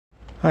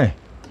Hi,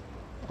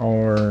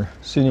 our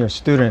senior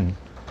student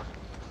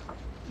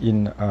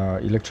in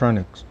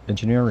electronics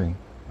engineering.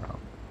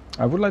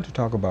 I would like to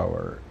talk about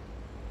our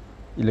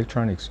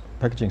electronics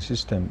packaging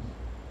system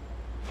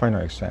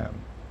final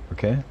exam.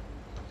 Okay.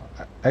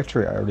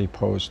 Actually, I already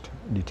post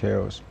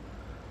details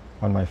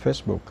on my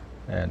Facebook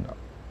and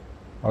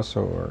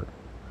also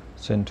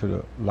sent to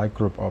the like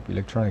group of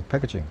electronic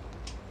packaging.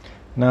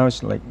 Now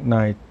it's like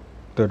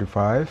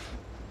 9:35,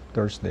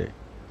 Thursday,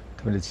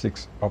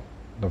 26th of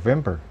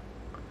November.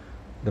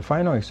 The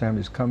final exam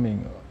is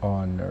coming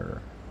on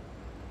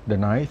the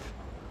 9th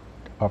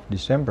of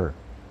December.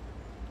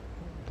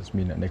 This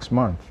means next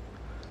month.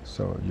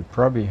 So you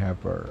probably have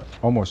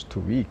almost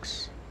 2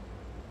 weeks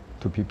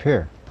to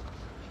prepare.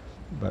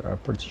 But I'm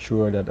pretty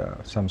sure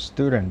that some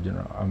students,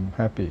 I'm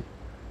happy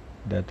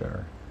that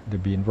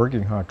they've been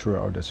working hard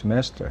throughout the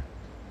semester.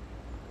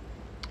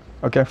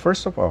 Okay,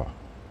 first of all,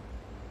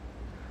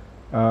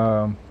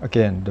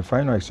 again, the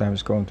final exam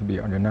is going to be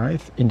on the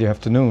 9th in the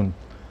afternoon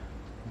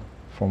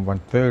from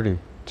 1:30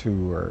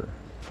 to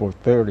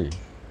 4:30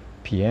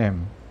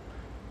 p.m.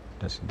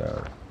 That's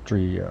the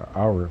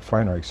 3-hour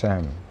final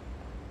exam.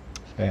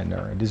 And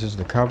this is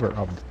the cover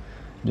of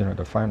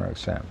the final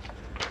exam.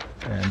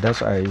 And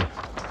that's I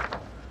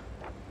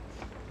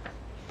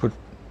put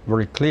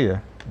very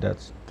clear that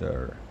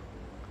the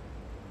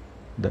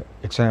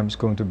exam is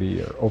going to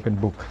be an open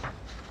book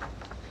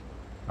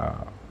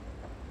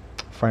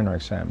final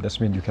exam. That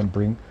means you can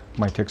bring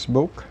my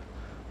textbook,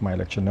 my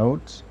lecture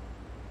notes,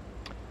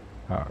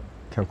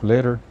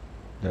 calculator.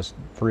 That's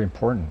very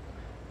important.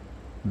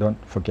 Don't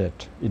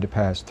forget, in the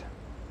past,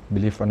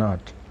 believe or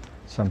not,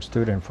 some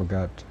students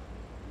forgot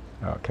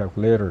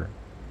calculator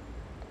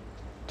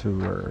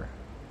to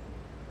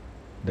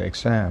the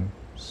exam,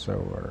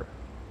 so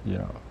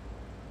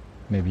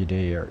maybe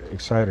they are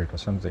excited or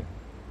something.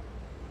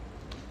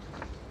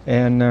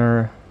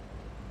 And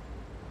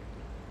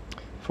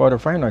for the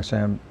final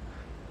exam,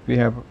 we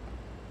have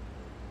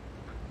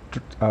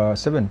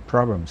 7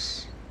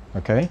 problems.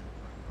 Okay,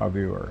 I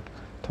will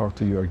talk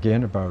to you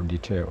again about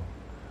detail.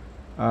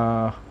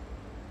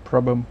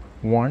 Problem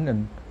 1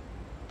 and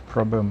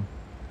problem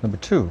number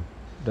 2,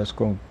 that's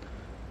going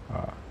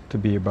to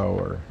be about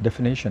our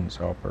definitions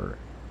of our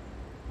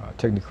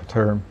technical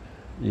term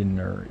in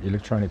our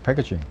electronic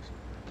packaging.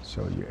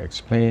 So you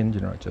explain,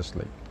 just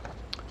like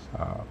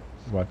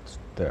what's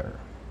the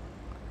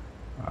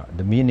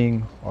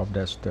meaning of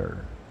that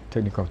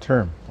technical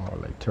term or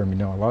like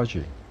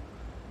terminology.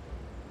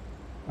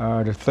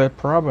 The third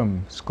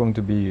problem is going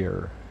to be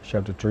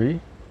chapter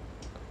 3,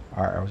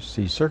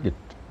 RLC circuit.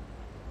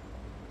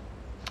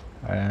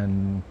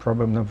 And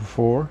problem number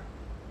 4,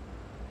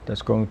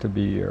 that's going to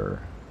be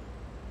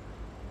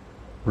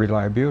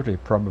reliability,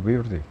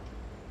 probability.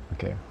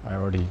 Okay, I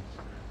already,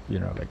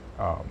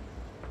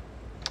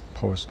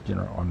 post,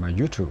 on my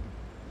YouTube.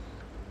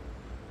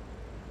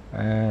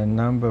 And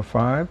number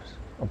 5,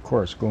 of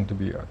course, going to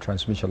be a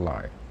transmission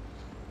line.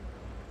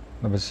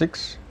 Number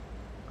 6,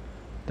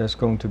 that's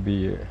going to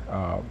be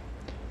a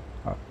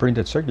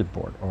printed circuit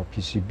board or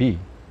PCB.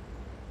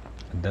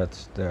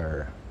 That's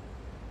the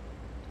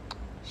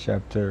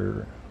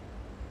chapter,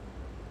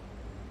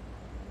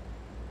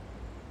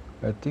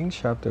 I think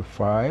chapter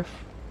 5.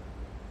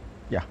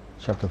 Yeah,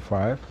 chapter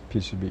 5,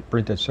 PCB,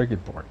 printed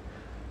circuit board.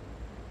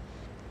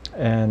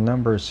 And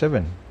number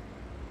 7,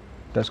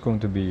 that's going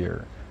to be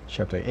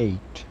chapter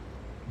 8.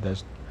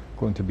 That's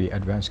going to be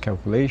advanced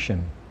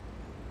calculation.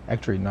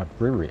 Actually, not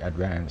very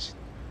advanced.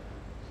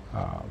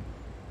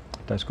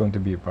 That's going to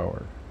be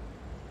about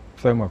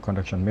thermal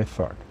conduction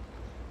method.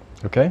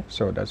 Okay,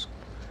 so that's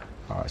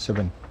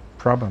 7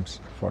 problems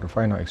for the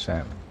final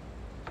exam.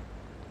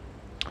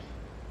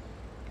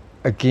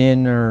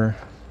 Again,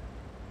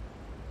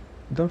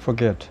 don't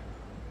forget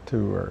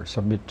to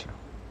submit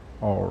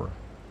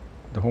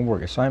the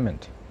homework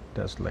assignment.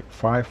 There's like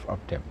 5 of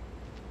them.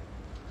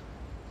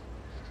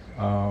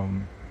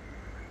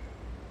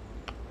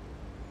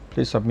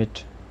 Please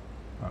submit.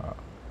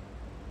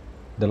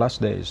 The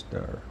last day is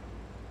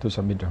to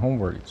submit the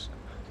homework.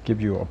 Give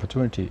you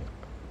opportunity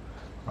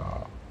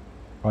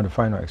on the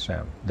final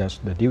exam. That's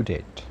the due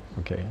date.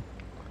 Okay,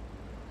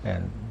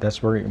 and that's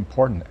very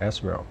important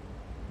as well,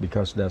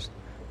 because that's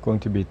going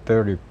to be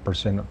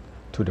 30%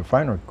 to the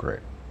final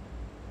grade.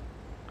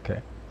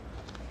 Okay,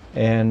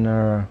 and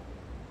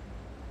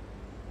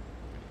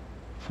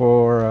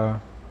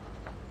for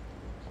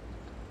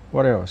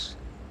what else?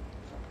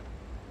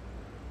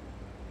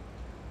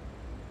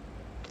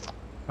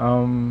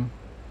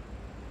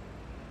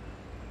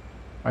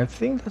 I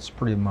think that's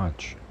pretty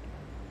much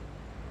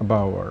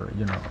about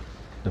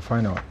the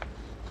final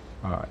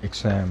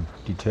exam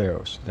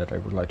details that I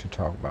would like to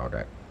talk about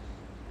that.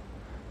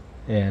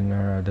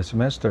 And the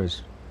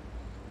semesters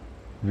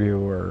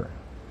will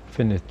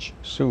finish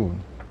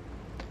soon,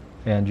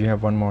 and you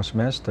have one more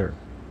semester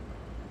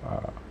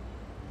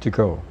to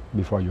go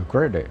before you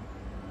graduate.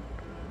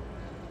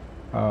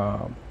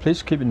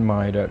 Please keep in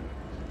mind that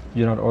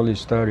you not only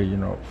study,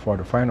 for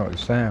the final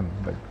exam,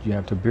 but you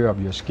have to build up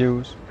your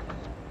skills,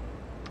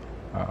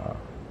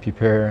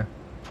 prepare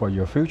for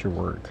your future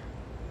work.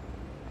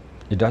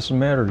 It doesn't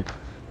matter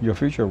your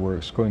future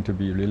work is going to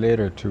be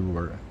related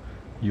to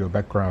your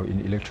background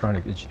in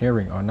electronic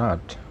engineering or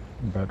not,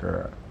 but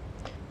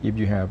if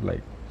you have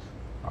like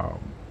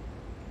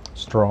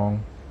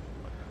strong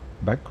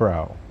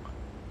background,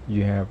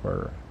 you have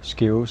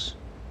skills,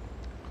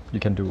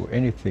 you can do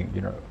anything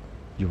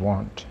you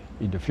want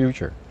in the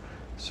future.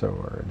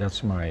 So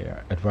that's my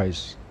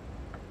advice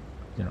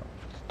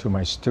to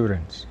my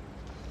students.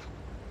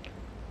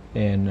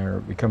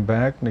 And we come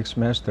back next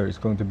semester. It's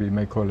going to be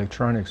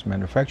microelectronics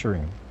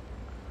manufacturing.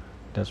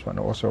 That's one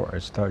also I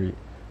study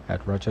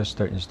at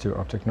Rochester Institute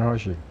of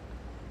Technology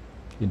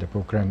in the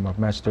program of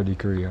master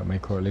degree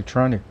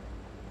microelectronic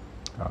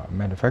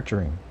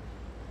manufacturing.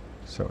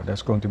 So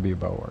that's going to be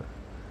about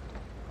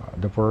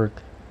the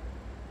work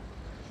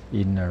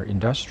in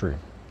industry.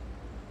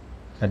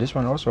 And this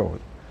one also,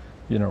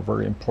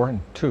 very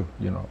important too.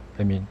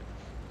 I mean,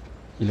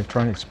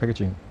 electronics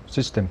packaging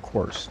system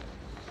course.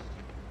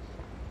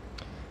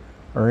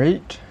 All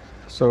right,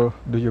 so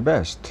do your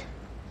best,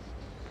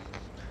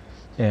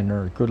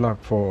 and good luck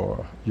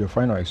for your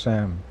final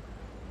exam.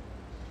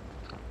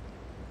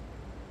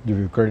 You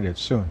will grade it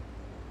soon.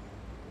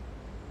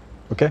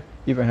 Okay,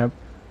 if I have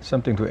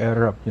something to add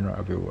up,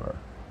 I will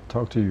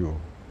talk to you.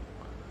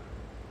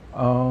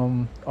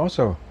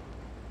 Also,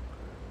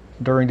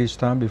 during this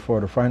time before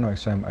the final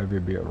exam, I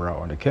will be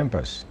around on the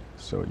campus.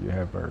 So you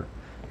have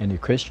any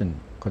question,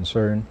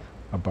 concern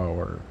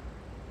about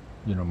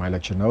my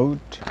lecture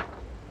note,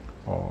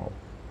 or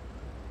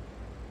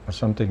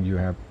something you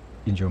have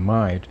in your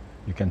mind,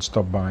 you can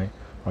stop by,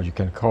 or you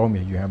can call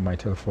me. You have my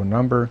telephone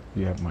number,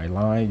 you have my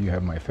line, you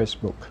have my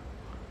Facebook.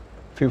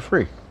 Feel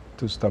free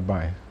to stop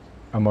by.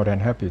 I'm more than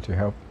happy to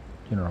help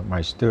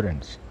my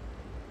students.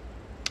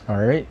 All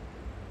right,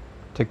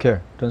 take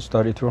care. Don't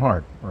study too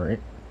hard. All right,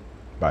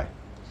 bye.